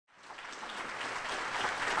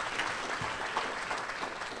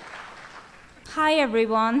Hi,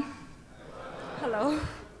 everyone. Hello.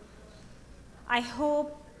 I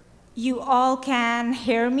hope you all can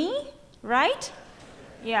hear me, right?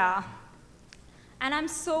 Yeah. And I'm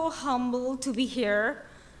so humbled to be here.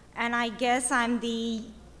 And I guess I'm the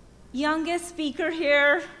youngest speaker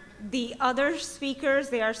here. The other speakers,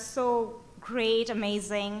 they are so great,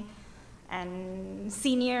 amazing, and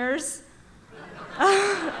seniors.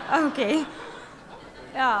 Okay.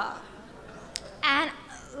 Yeah. And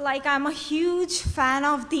I'm a huge fan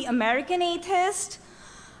of the American Atheist,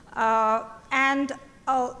 and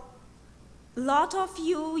a lot of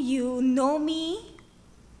you know me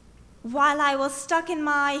while I was stuck in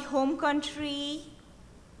my home country,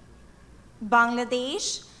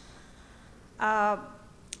 Bangladesh.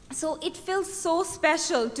 So it feels so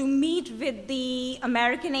special to meet with the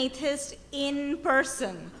American Atheist in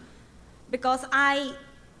person, because I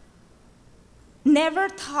never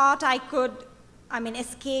thought I could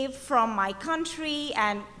escape from my country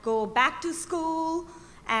and go back to school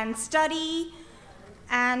and study.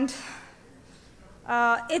 And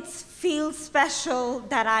it feels special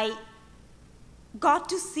that I got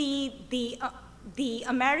to see the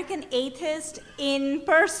American Atheist in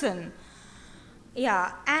person.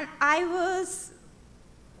 Yeah, and I was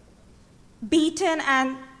beaten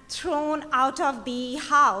and thrown out of the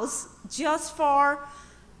house just for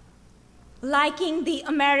liking the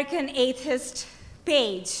American Atheist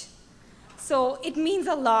page. So it means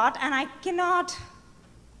a lot, and I cannot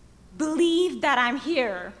believe that I'm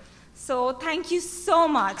here. So thank you so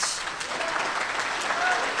much.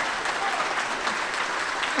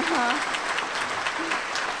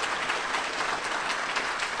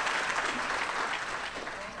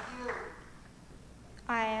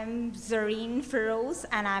 I am Zerin Firoze,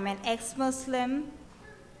 and I'm an ex-Muslim,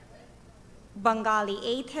 Bengali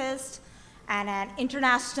atheist, and an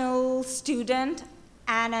international student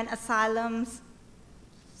and an asylum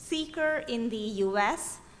seeker in the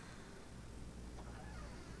US.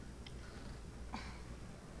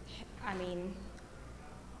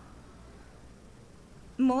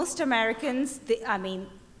 Most Americans,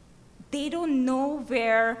 they don't know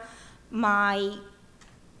where my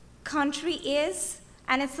country is,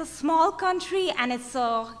 and it's a small country, and it's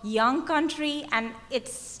a young country, and it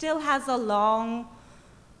still has a long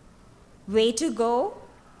way to go.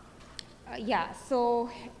 So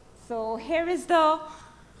here is the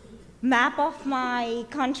map of my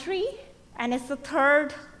country, and it's the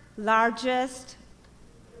third largest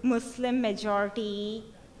Muslim majority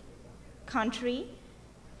country.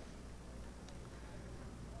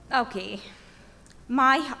 Okay,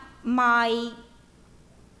 my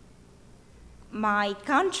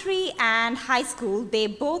country and high school, they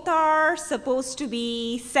both are supposed to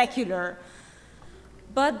be secular,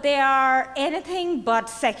 but they are anything but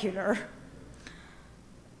secular.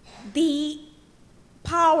 The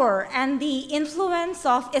power and the influence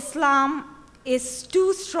of Islam is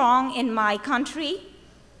too strong in my country,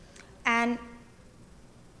 and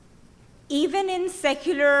even in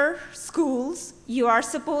secular schools, you are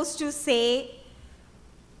supposed to say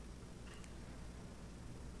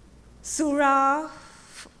Surah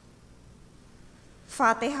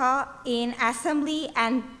Fatiha in assembly,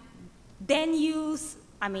 and then you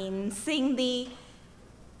sing the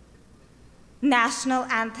national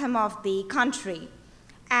anthem of the country.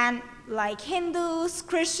 And like Hindus,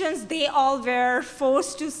 Christians, they all were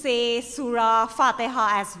forced to say Surah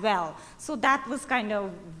Fatiha as well. So that was kind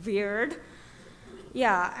of weird.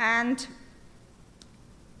 Yeah, and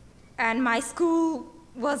my school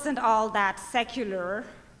wasn't all that secular.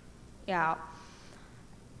 Yeah.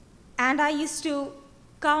 And I used to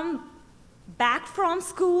come back from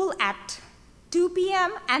school at 2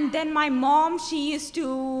 p.m. and then my mom, she used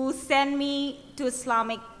to send me to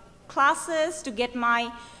Islamic classes to get my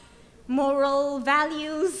moral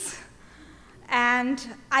values.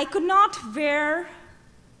 And I could not wear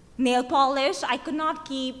nail polish. I could not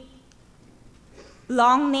keep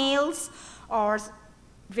long nails or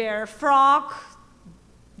wear frock,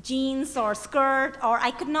 jeans or skirt, or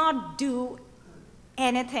I could not do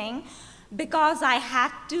anything because I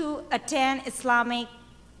had to attend Islamic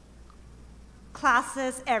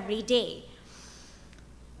classes every day.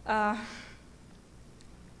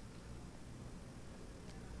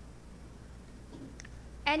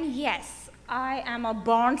 And yes, I am a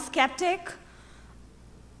born skeptic.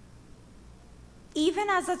 Even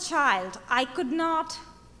as a child, I could not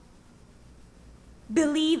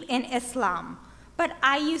believe in Islam, but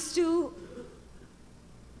I used to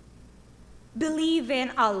believe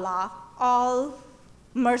in Allah, all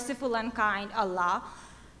merciful and kind Allah.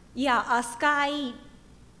 Yeah, a sky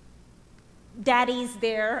daddy's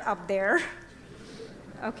there, up there.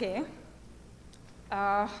 Okay.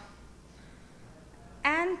 And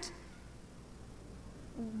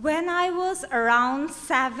when I was around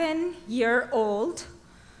 7 years old,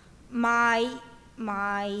 my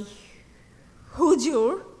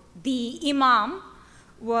hujur, the imam,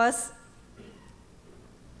 was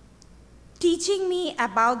teaching me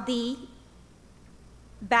about the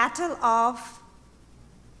Battle of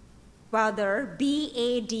Badr,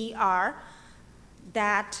 B-A-D-R,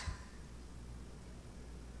 that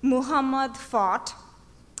Muhammad fought.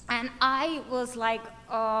 And I was like,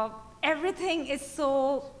 everything is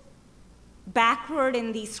so backward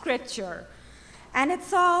in the scripture, and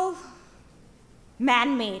it's all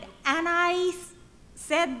man-made. And I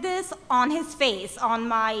said this on his face, on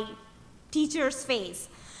my teacher's face.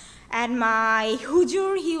 And my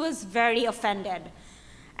hujur, he was very offended.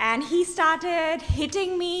 And he started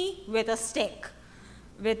hitting me with a stick,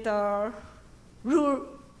 with a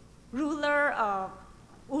ruler,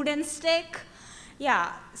 wooden stick.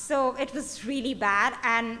 Yeah, so it was really bad.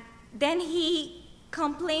 And then he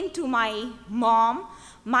complained to my mom.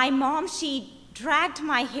 My mom, she dragged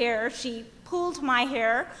my hair, she pulled my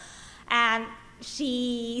hair, and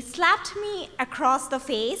she slapped me across the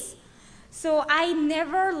face. So I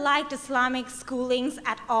never liked Islamic schoolings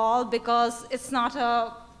at all, because it's not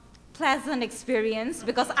a pleasant experience,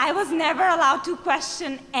 because I was never allowed to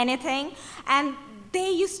question anything. And they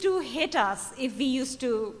used to hit us if we used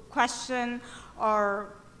to question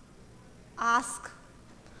or ask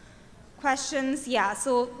questions. Yeah,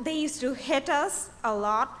 so they used to hit us a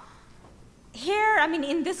lot. Here, I mean,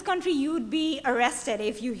 in this country, you'd be arrested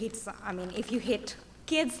if you hit, if you hit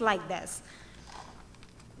kids like this.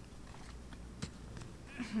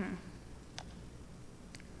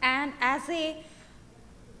 And as a,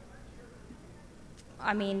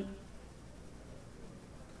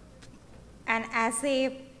 and as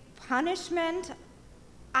a punishment,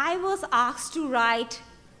 I was asked to write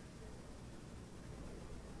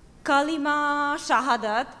Kalima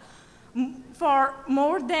Shahadat for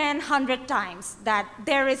more than 100 times, that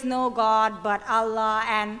there is no God but Allah,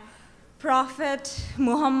 and Prophet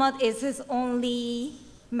Muhammad is his only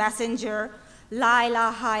messenger, La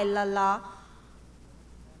ilaha illallah,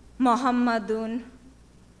 Muhammadun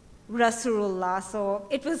Rasulullah. So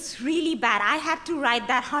it was really bad. I had to write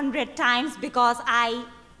that 100 times because I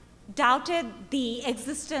doubted the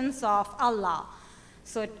existence of Allah.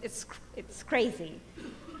 So it's crazy.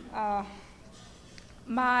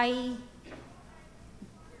 My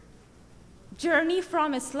journey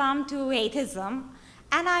from Islam to atheism,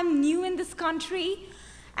 and I'm new in this country,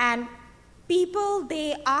 and people,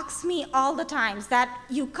 they ask me all the times that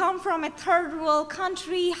you come from a third world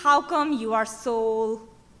country, how come you are so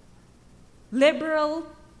liberal,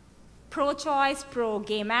 pro-choice,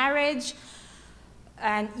 pro-gay marriage,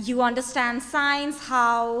 and you understand science,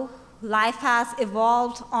 how life has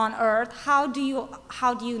evolved on Earth, how do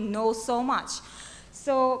you know so much?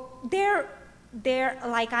 So they're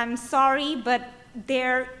like, I'm sorry, but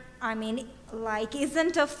there,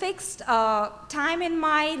 isn't a fixed time in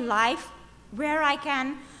my life where I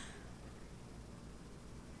can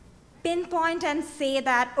pinpoint and say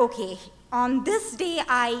that, okay, on this day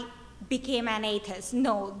I became an atheist.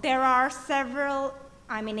 No, there are several,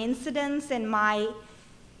 incidents in my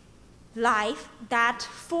life that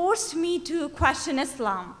forced me to question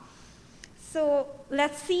Islam. So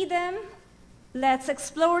let's see them, let's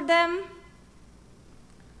explore them.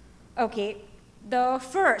 Okay, the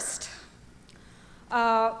first,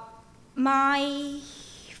 my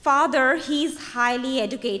father, he's highly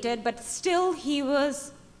educated, but still he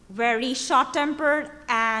was very short-tempered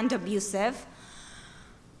and abusive.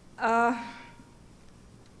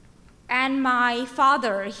 And my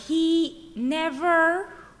father, he never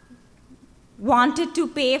wanted to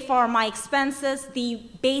pay for my expenses, the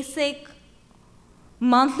basic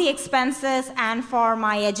monthly expenses, and for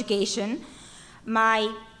my education.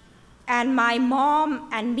 And my mom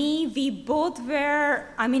and me, we both were,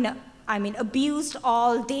 abused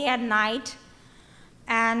all day and night.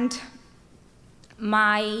 And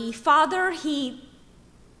my father, he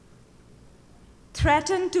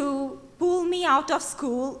threatened to pull me out of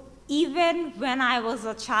school even when I was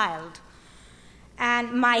a child.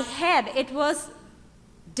 And my head, it was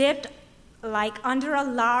dipped like under a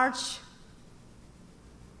large,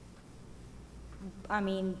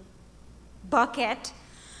 bucket.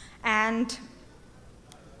 And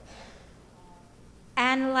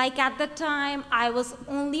like at the time, I was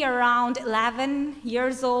only around 11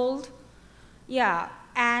 years old. Yeah,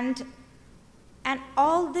 and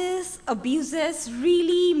all these abuses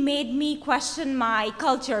really made me question my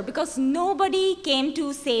culture, because nobody came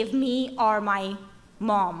to save me or my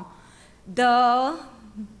mom. The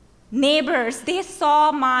neighbors, they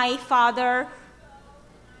saw my father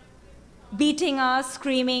beating us,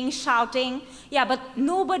 screaming, shouting. Yeah, but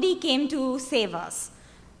nobody came to save us.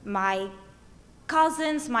 My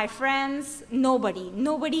cousins, my friends,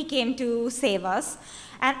 nobody came to save us.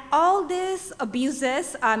 And all these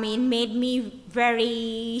abuses, made me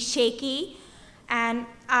very shaky. And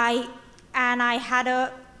I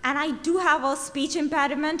do have a speech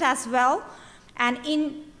impediment as well. And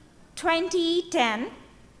in 2010,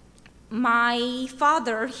 my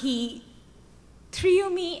father, he threw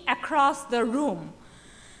me across the room.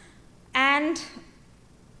 And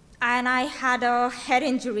I had a head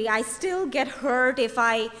injury. I still get hurt if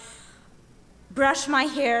I brush my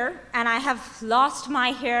hair, and I have lost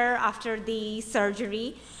my hair after the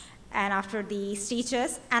surgery and after the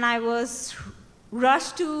stitches. And I was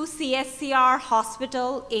rushed to CSCR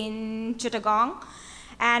hospital in Chittagong.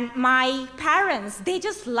 And my parents, they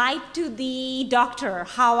just lied to the doctor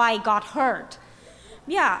how I got hurt.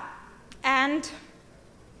 Yeah, and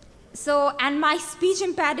my speech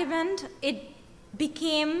impediment, it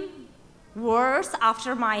became worse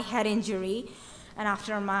after my head injury and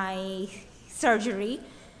after my surgery.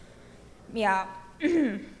 Yeah.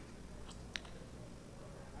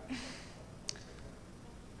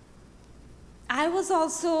 I was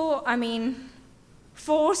also,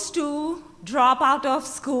 forced to drop out of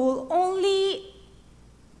school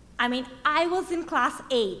I was in class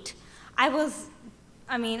 8. I was,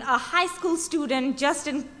 a high school student just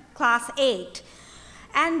in class 8.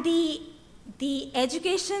 And the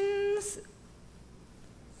education's,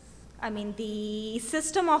 the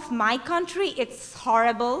system of my country, it's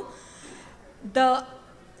horrible. The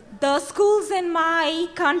schools in my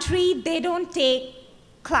country, they don't take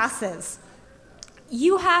classes.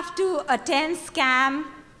 You have to attend scam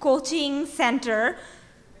coaching center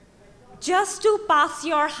just to pass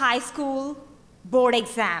your high school board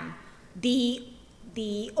exam. The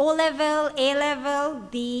O-level, A-level,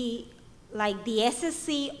 the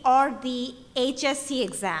SSC or the HSC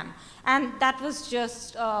exam. And that was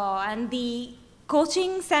just, and the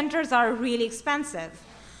coaching centers are really expensive.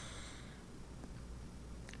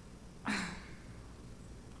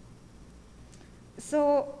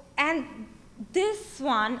 So, and this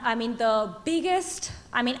one, the biggest,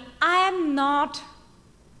 I am not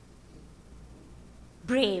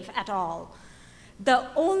brave at all. The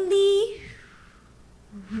only,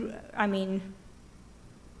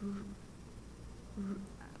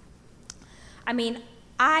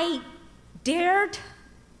 I dared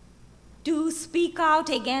to speak out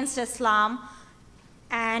against Islam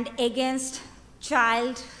and against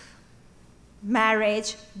child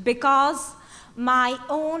marriage because my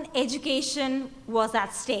own education was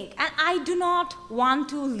at stake. And I do not want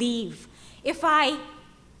to leave if I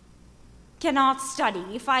cannot study,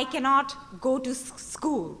 if I cannot go to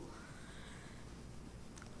school.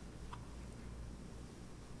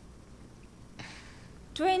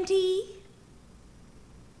 In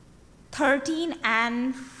 2013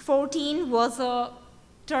 and 14 was a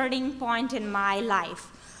turning point in my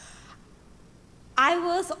life. I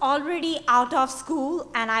was already out of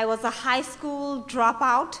school, and I was a high school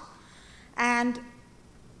dropout, and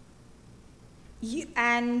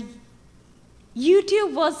YouTube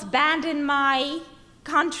was banned in my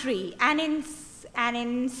country and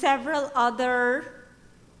in several other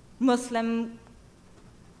Muslim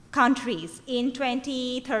countries in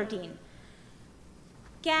 2013.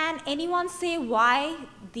 Can anyone say why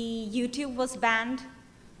the YouTube was banned?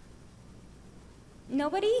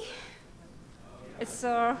 Nobody? It's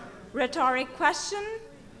a rhetoric question.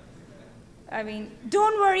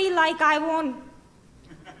 Don't worry, I won't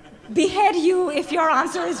behead you if your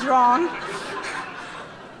answer is wrong.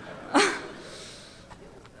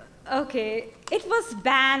 Okay, it was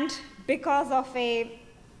banned because of a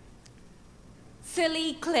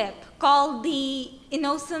silly clip called The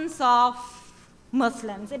Innocence of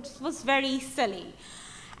Muslims. It was very silly.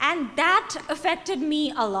 And that affected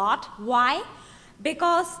me a lot. Why?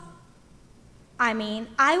 Because I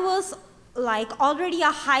was already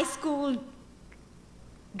a high school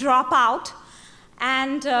dropout,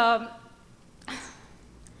 and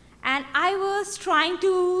I was trying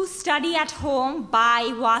to study at home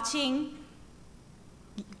by watching,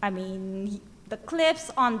 the clips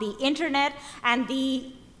on the internet, and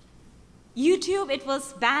the YouTube, it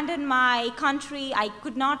was banned in my country. I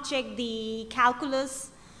could not check the calculus,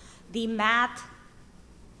 the math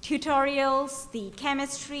tutorials, the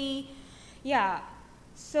chemistry. Yeah,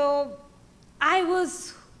 so I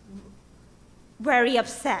was very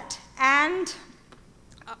upset, and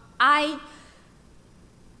I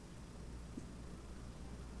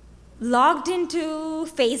logged into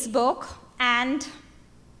Facebook, and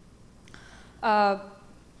I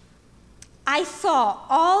saw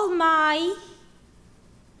all my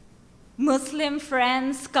Muslim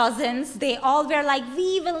friends, cousins, they all were like,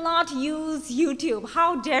 we will not use YouTube.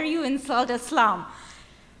 How dare you insult Islam?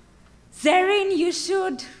 Zerin, you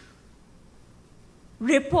should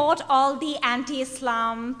report all the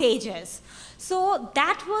anti-Islam pages. So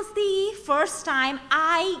that was the first time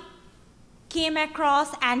I came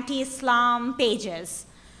across anti-Islam pages.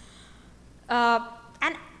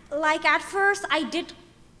 And like at first I did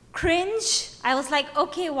cringe. I was like,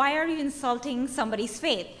 okay, why are you insulting somebody's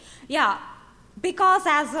faith? Yeah, because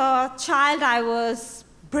as a child I was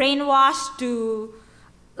brainwashed to,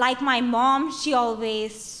 like my mom, she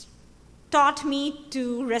always taught me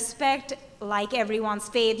to respect like everyone's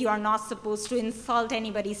faith. You are not supposed to insult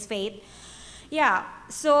anybody's faith. Yeah,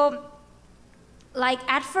 so like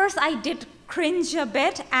at first I did cringe a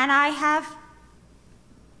bit, and I have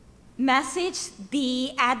messaged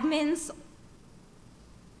the admins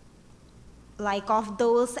like of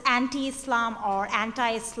those anti-Islam or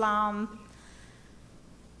anti-Islam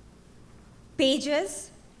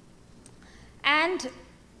pages, and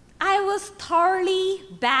I was thoroughly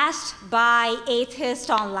bashed by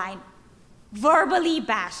Atheist Online, verbally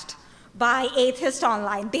bashed by Atheist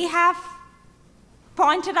Online. They have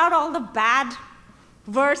pointed out all the bad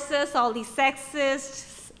verses, all the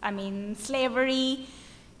sexist, slavery,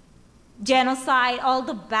 genocide, all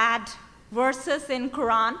the bad verses in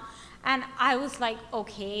Quran. And I was like,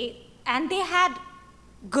 okay. And they had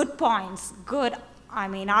good points, good,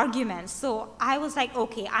 arguments. So I was like,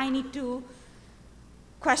 okay, I need to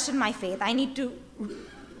question my faith. I need to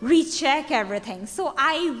recheck everything. So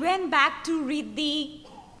I went back to read the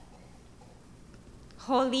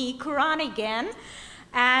Holy Quran again.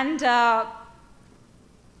 And oh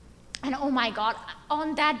my God,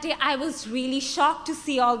 on that day, I was really shocked to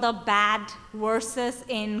see all the bad verses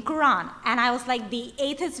in Quran. And I was like, the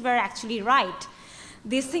atheists were actually right.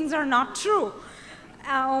 These things are not true.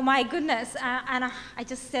 Oh my goodness. And I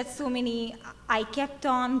just said so many, I kept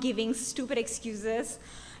on giving stupid excuses.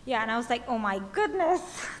 Yeah, and I was like, oh my goodness,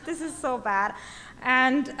 this is so bad.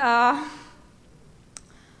 And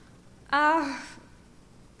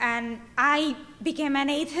I became an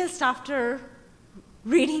atheist after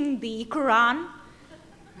reading the Quran.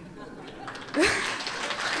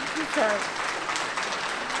 Sorry.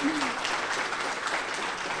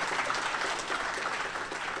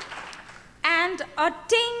 And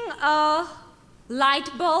a light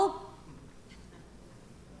bulb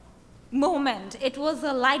moment. It was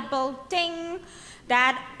a light bulb ting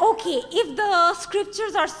that, okay, if the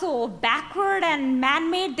scriptures are so backward and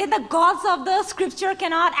man-made, then the gods of the scripture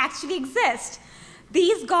cannot actually exist.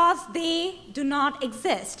 These gods, they do not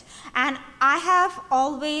exist. And I have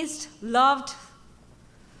always loved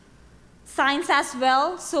science as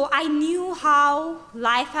well, so I knew how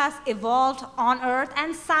life has evolved on Earth,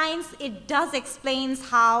 and science, it does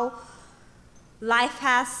explains how life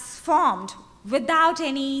has formed without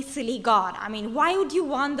any silly God. Why would you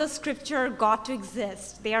want the scripture God to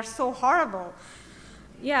exist? They are so horrible.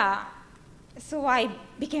 Yeah, so I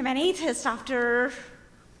became an atheist after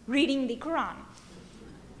reading the Quran.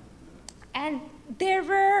 And there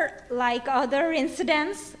were like other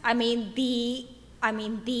incidents.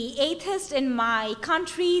 The atheists in my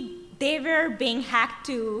country, they were being hacked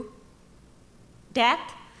to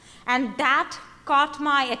death, and that caught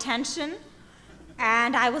my attention.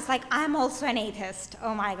 And I was like, I'm also an atheist.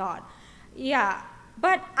 Oh my God. Yeah,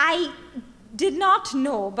 but I did not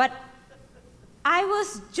know, but I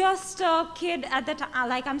was just a kid at the time.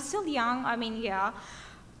 Like, I'm still young, yeah.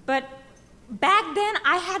 But back then,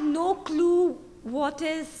 I had no clue what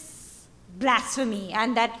is blasphemy,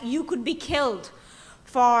 and that you could be killed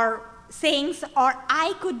for saying, or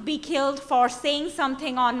I could be killed for saying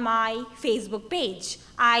something on my Facebook page.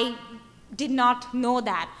 I did not know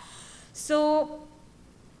that. So,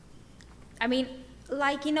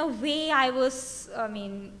 like in a way, I was,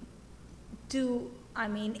 too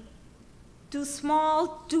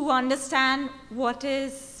small to understand what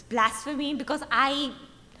is blasphemy, because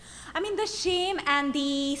the shame and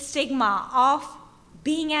the stigma of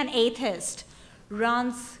being an atheist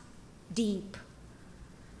runs deep.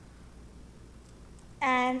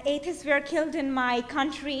 And atheists were killed in my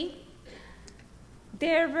country.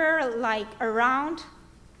 There were like around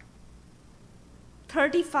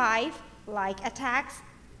 35 attacks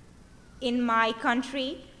in my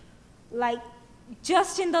country, like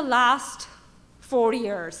just in the last 4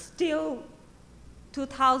 years, till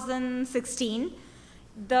 2016.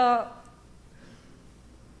 The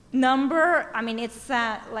number, it's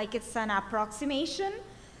an approximation,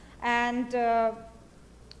 and oh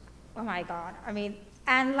my God,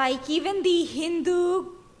 And like even the Hindu,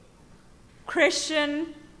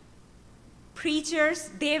 Christian preachers,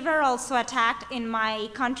 they were also attacked in my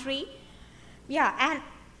country. Yeah, and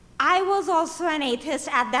I was also an atheist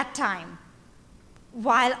at that time,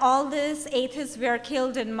 while all these atheists were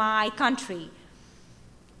killed in my country.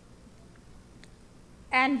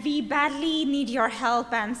 And we badly need your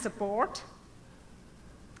help and support.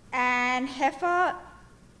 And Hefa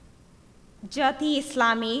Jati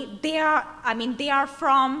Islami, they are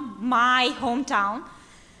from my hometown.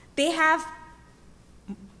 They have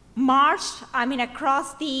marched,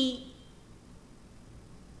 across the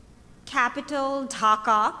capital,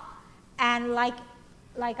 Dhaka, and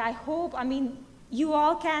like I hope, you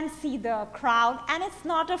all can see the crowd, and it's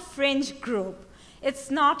not a fringe group. It's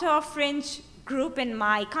not a fringe group in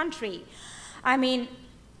my country.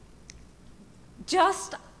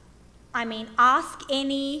 Ask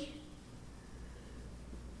any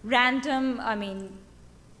random,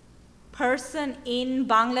 person in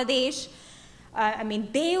Bangladesh.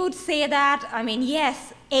 They would say that,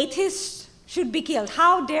 yes, atheists should be killed.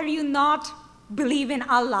 How dare you not believe in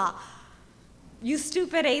Allah? You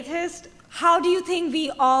stupid atheist. How do you think we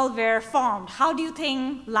all were formed? How do you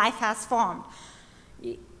think life has formed?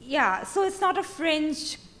 Yeah, so it's not a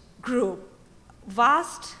fringe group.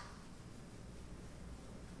 Vast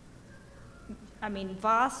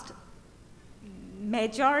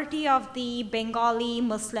majority of the Bengali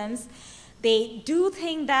Muslims, they do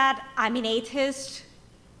think that, atheists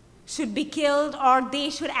should be killed, or they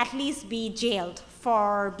should at least be jailed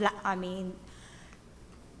for,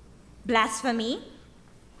 blasphemy.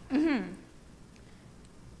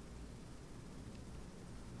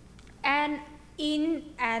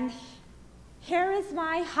 And here is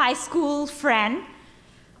my high school friend.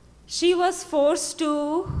 She was forced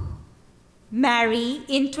to marry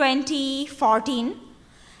in 2014.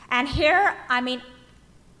 And here,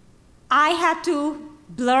 I had to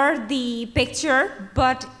blur the picture,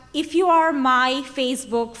 but if you are my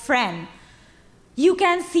Facebook friend, you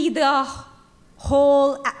can see the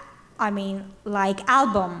whole,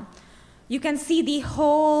 album. You can see the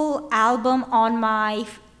whole album on my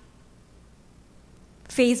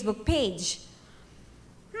Facebook page.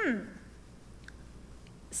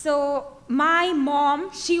 So my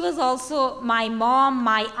mom, she was also, my mom,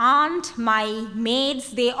 my aunt, my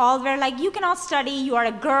maids, they all were like, you cannot study, you are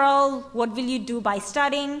a girl, what will you do by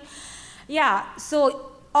studying? Yeah,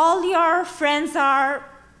 so all your friends are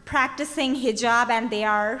practicing hijab and they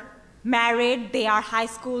are married, they are high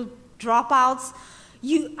school dropouts.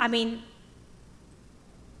 You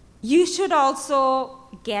should also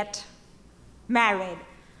get married.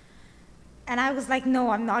 And I was like, no,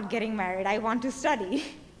 I'm not getting married, I want to study.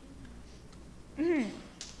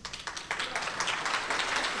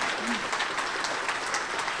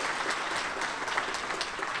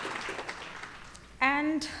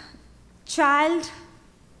 And child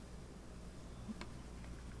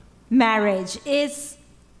marriage is,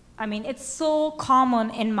 it's so common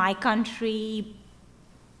in my country,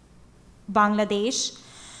 Bangladesh.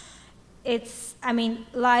 It's,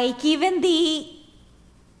 even the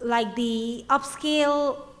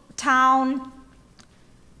upscale town,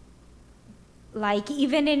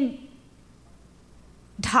 even in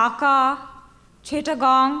Dhaka,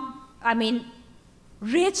 Chittagong,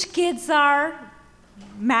 rich kids are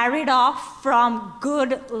married off from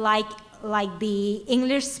good, like the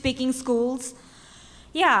English-speaking schools.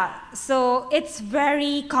 Yeah, so it's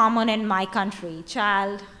very common in my country,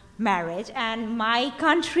 child marriage, and my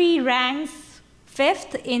country ranks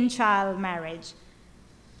 5th in child marriage.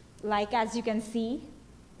 As you can see,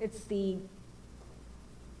 it's the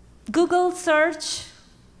Google search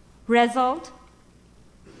result.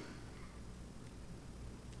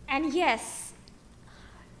 And yes,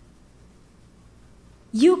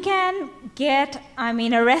 you can get,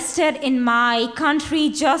 arrested in my country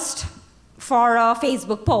just for a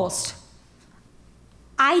Facebook post.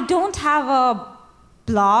 I don't have a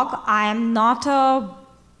blog. I am not a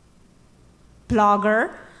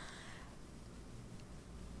blogger.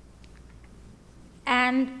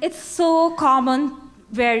 And it's so common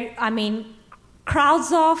where,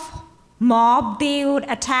 crowds of mob, they would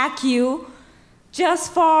attack you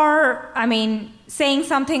just for, saying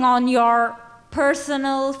something on your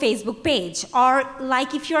personal Facebook page. Or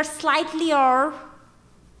if you're slightly or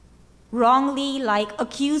wrongly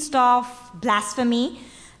accused of blasphemy,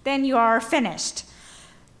 then you are finished.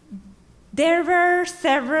 There were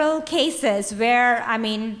several cases where,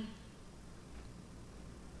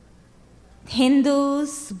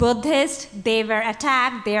 Hindus, Buddhists, they were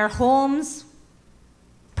attacked, their homes,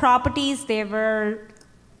 properties, they were,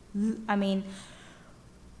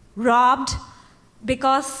 robbed.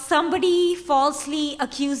 because somebody falsely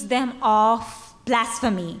accused them of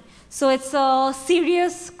blasphemy. So it's a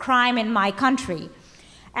serious crime in my country.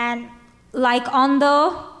 And like on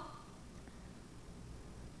the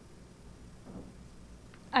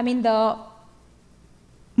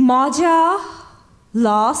Moja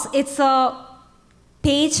laws, it's a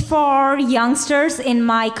page for youngsters in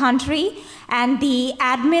my country, and the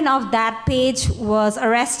admin of that page was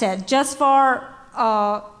arrested just for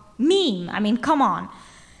a meme. I mean, come on.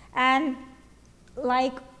 And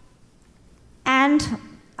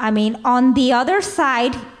on the other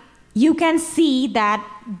side, you can see that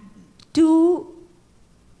 2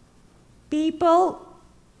 people,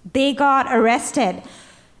 they got arrested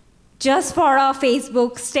just for a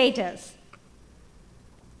Facebook status.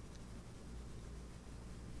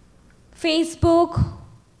 Facebook,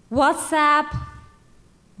 WhatsApp,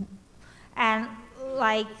 and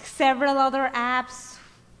like several other apps,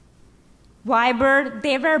 Viber,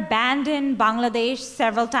 they were banned in Bangladesh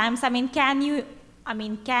several times. Can you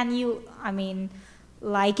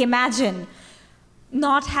imagine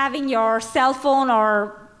not having your cell phone,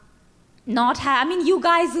 or not you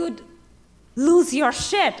guys would lose your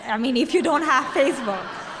shit, if you don't have Facebook.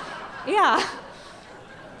 Yeah.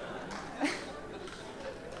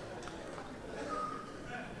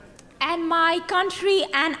 And my country,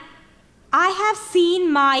 and I have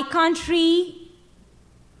seen my country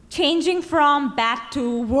changing from bad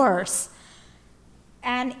to worse.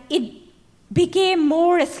 And it became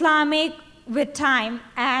more Islamic with time.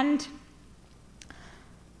 And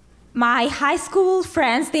my high school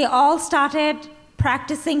friends, they all started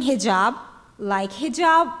practicing hijab, like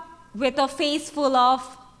hijab with a face full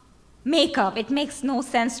of makeup. It makes no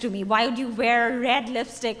sense to me. Why would you wear red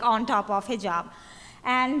lipstick on top of hijab?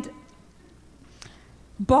 And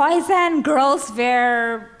boys and girls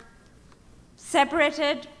were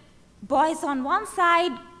separated. Boys on one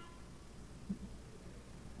side,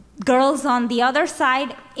 girls on the other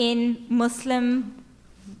side in Muslim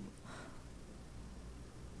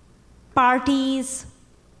parties,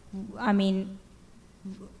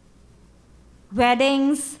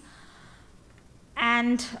 weddings,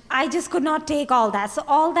 and I just could not take all that. So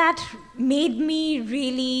all that made me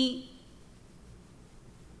really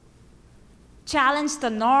challenge the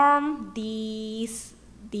norm, the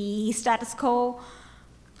status quo.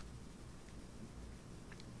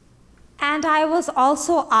 And I was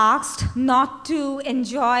also asked not to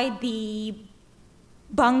enjoy the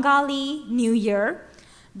Bengali New Year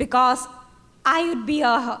because I would be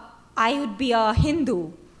a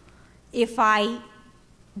Hindu if I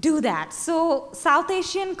do that. So South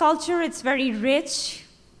Asian culture, it's very rich,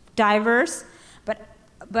 diverse,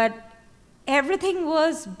 but everything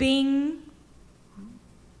was being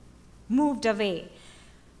moved away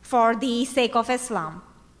for the sake of Islam.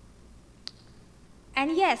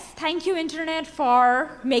 And yes, thank you, Internet,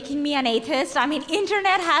 for making me an atheist.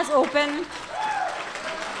 Internet has opened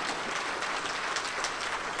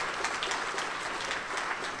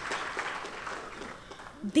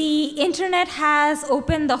the Internet has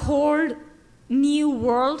opened the whole new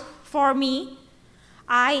world for me.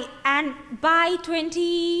 And by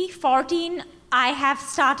 2014, I have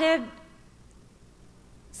started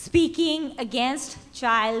speaking against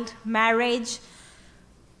child marriage,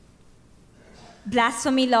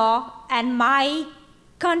 blasphemy law, and my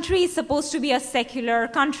country is supposed to be a secular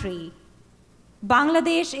country.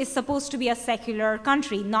 Bangladesh is supposed to be a secular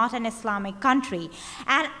country, not an Islamic country.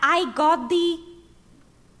 And I got the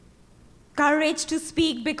courage to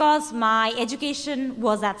speak because my education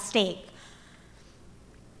was at stake.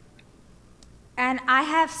 And I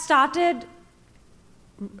have started,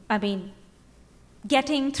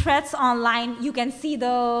 getting threats online. You can see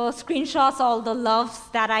the screenshots, all the loves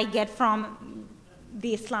that I get from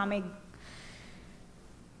the Islamic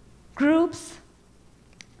groups.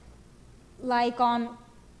 Like on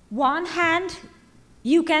one hand,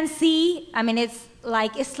 you can see, it's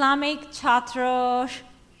like Islamic Chhatra,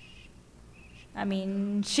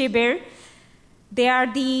 Shibir. They are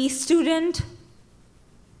the student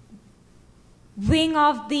wing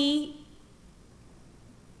of the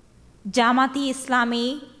Jamati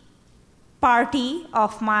Islami party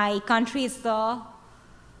of my country. Is the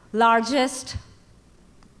largest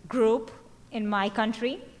group in my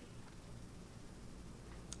country.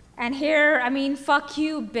 And here, fuck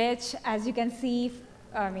you, bitch, as you can see.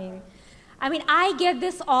 I get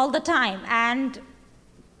this all the time. And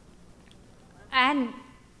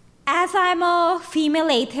as I'm a female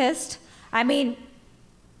atheist,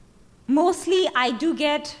 mostly I do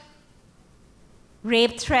get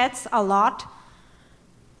rape threats a lot.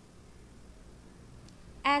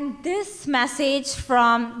 And this message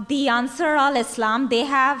from the Ansar al-Islam, they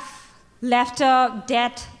have left a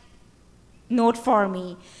death note for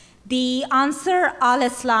me. The Ansar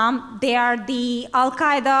al-Islam, they are the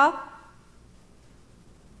Al-Qaeda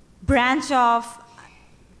branch of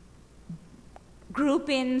group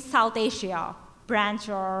in South Asia, branch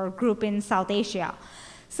or group in South Asia.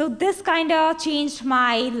 So this kind of changed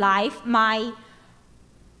my life. My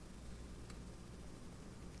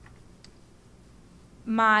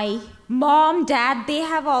mom, dad, they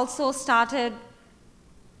have also started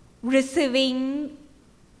receiving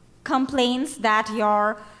complaints that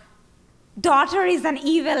your daughter is an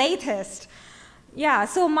evil atheist. Yeah,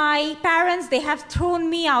 so my parents, they have thrown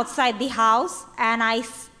me outside the house, and I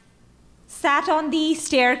sat on the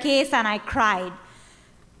staircase and I cried.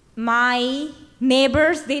 My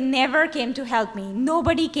neighbors, they never came to help me.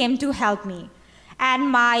 Nobody came to help me. And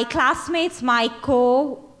my classmates, my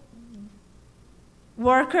co-workers,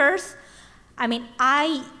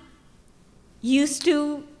 I used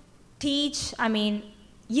to teach,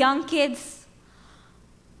 young kids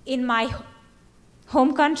in my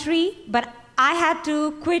home country, but I had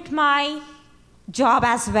to quit my job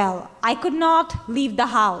as well. I could not leave the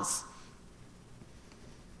house.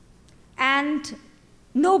 And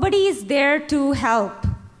nobody is there to help.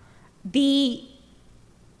 The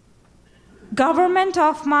government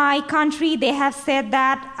of my country, they have said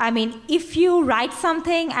that, if you write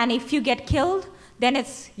something and if you get killed, then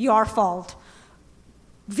it's your fault.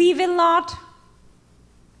 We will not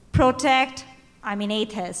protect,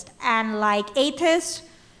 atheists. And atheists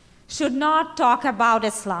should not talk about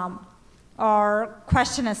Islam or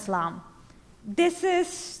question Islam. This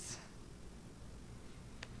is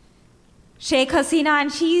Sheikh Hasina,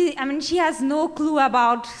 and she has no clue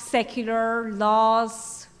about secular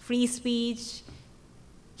laws, free speech,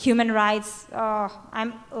 human rights. I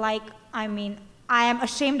am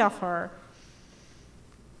ashamed of her.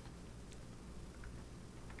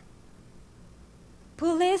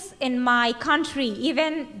 Police in my country,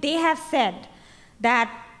 even they have said that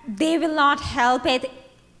they will not help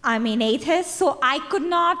atheists, so I could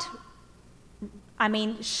not,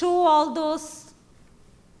 show all those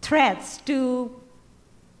threats to,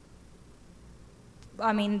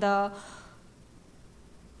 the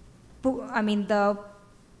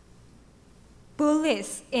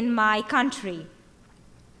police in my country.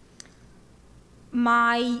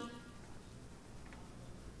 My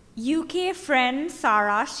UK friend,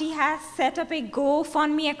 Sarah, she has set up a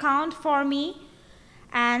GoFundMe account for me,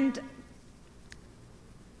 and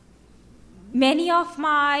many of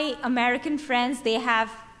my American friends, they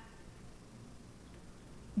have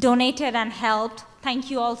donated and helped.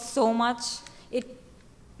 Thank you all so much. It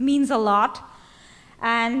means a lot.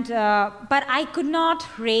 And but I could not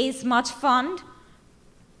raise much fund.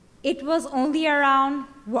 It was only around,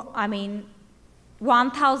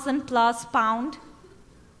 1,000 plus pound.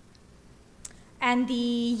 And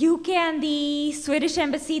the UK and the Swedish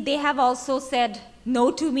embassy, they have also said no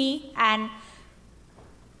to me. And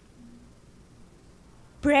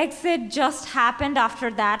Brexit just happened after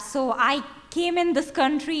that, so I came in this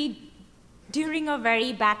country during a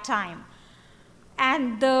very bad time.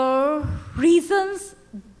 And the reasons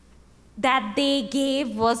that they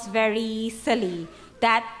gave was very silly,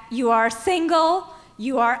 that you are single,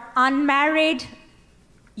 you are unmarried,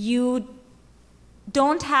 you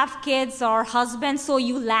don't have kids or husband, so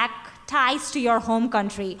you lack ties to your home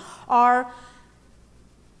country, or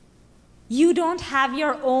you don't have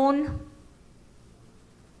your own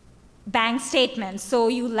bank statement, so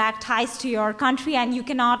you lack ties to your country and you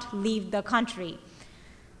cannot leave the country.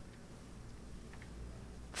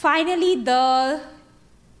 Finally, the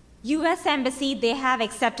US embassy, they have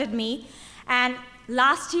accepted me, and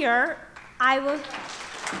last year I was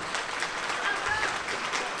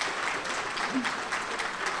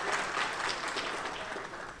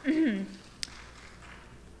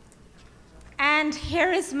and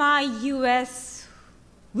here is my US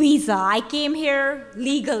visa. I came here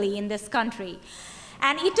legally in this country.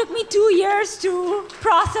 And it took me 2 years to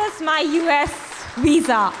process my US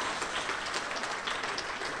visa.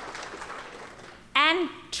 And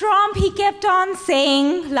Trump, he kept on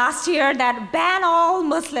saying last year that ban all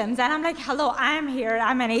Muslims. And I'm like, hello, I am here.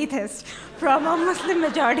 I'm an atheist from a Muslim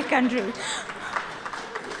majority country.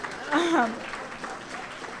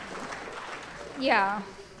 Yeah.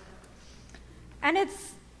 And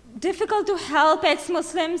it's difficult to help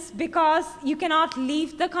ex-Muslims because you cannot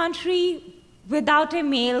leave the country without a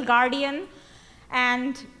male guardian,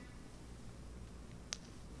 and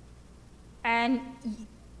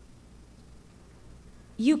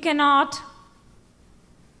you cannot,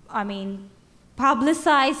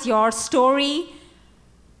 publicize your story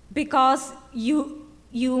because you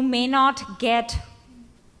may not get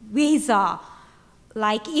visa.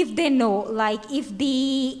 Like if they know, like if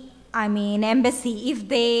the, embassy, if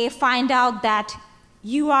they find out that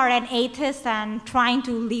you are an atheist and trying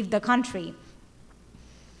to leave the country.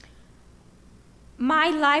 My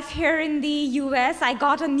life here in the US, I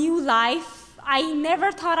got a new life. I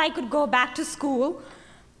never thought I could go back to school.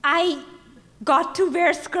 I got to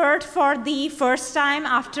wear skirt for the first time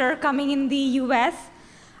after coming in the US.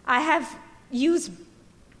 I have used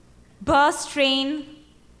bus, train,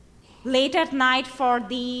 late at night for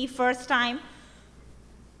the first time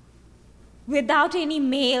without any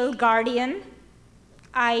male guardian.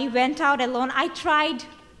 I went out alone. I tried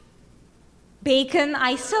bacon.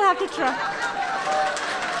 I still have to try.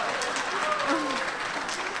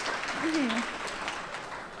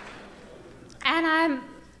 And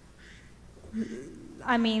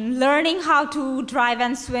I'm learning how to drive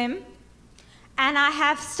and swim. And I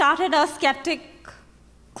have started a skeptic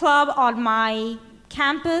club on my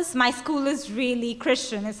campus. My school is really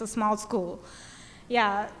Christian. It's a small school.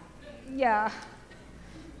 Yeah.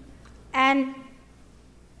 And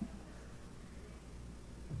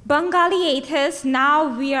Bengali atheists,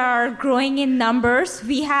 now we are growing in numbers.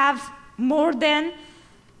 We have more than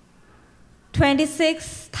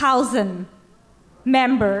 26,000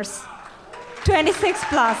 members. 26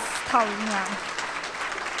 plus thousand, yeah.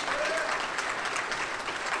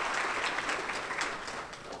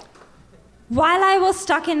 While I was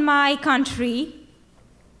stuck in my country,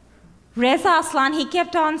 Reza Aslan, he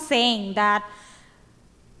kept on saying that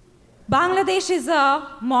Bangladesh is a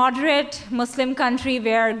moderate Muslim country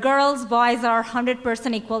where girls, boys are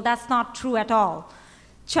 100% equal. That's not true at all.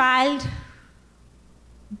 Child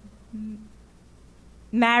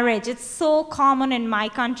marriage, it's so common in my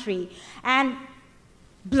country. And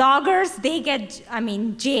bloggers, they get,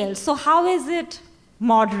 jailed. So how is it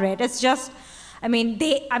moderate? It's just,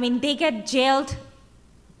 they get jailed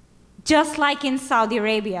just like in Saudi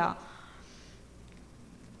Arabia.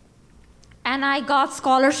 And I got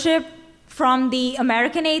scholarship from the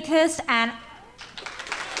American Atheist and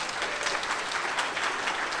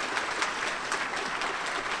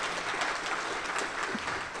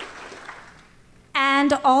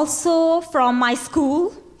also from my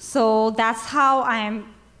school. So that's how I'm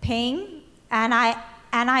paying. And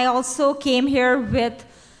I also came here with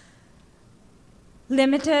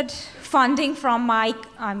limited funding from my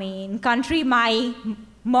country. My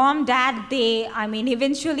mom, dad,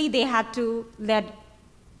 eventually they had to let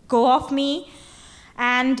go of me,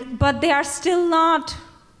 but they are still not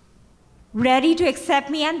ready to accept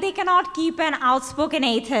me, and they cannot keep an outspoken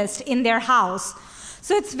atheist in their house.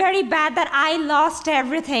 So it's very bad that I lost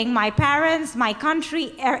everything, my parents, my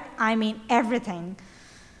country, everything.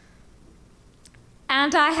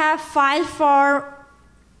 And I have filed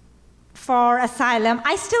for asylum.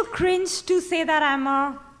 I still cringe to say that I'm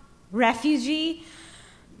a refugee.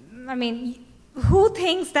 Who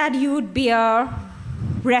thinks that you would be a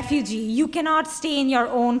refugee? You cannot stay in your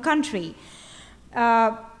own country.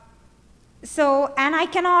 And I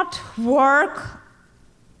cannot work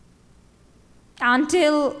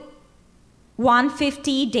until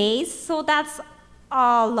 150 days. So that's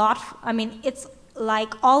a lot. It's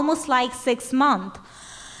almost like 6 months.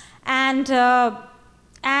 And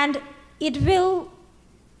it will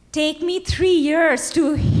take me 3 years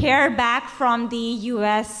to hear back from the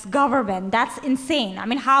US government. That's insane.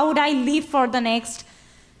 How would I live for the next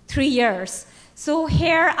 3 years? So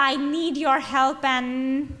here I need your help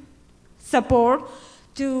and support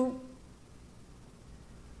to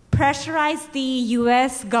pressurize the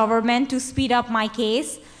US government to speed up my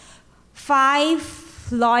case.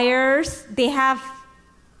 5 lawyers, they have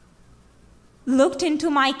looked into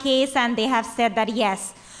my case and they have said that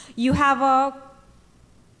yes, you have a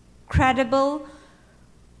credible,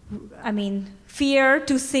 fear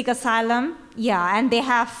to seek asylum. Yeah, and they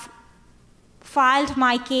have filed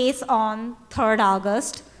my case on 3rd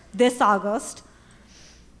August, this August.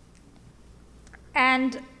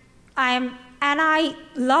 And I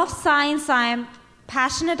love science, I'm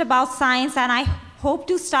passionate about science, and I hope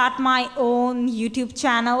to start my own YouTube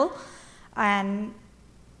channel and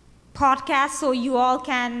podcast so you all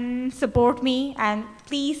can support me, and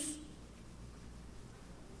please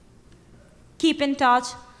keep in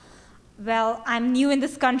touch. Well, I'm new in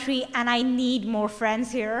this country and I need more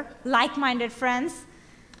friends here, like-minded friends.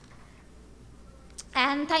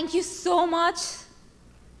 And thank you so much.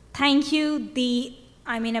 Thank you,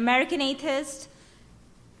 American Atheist,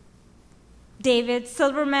 David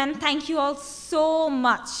Silverman. Thank you all so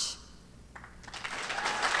much.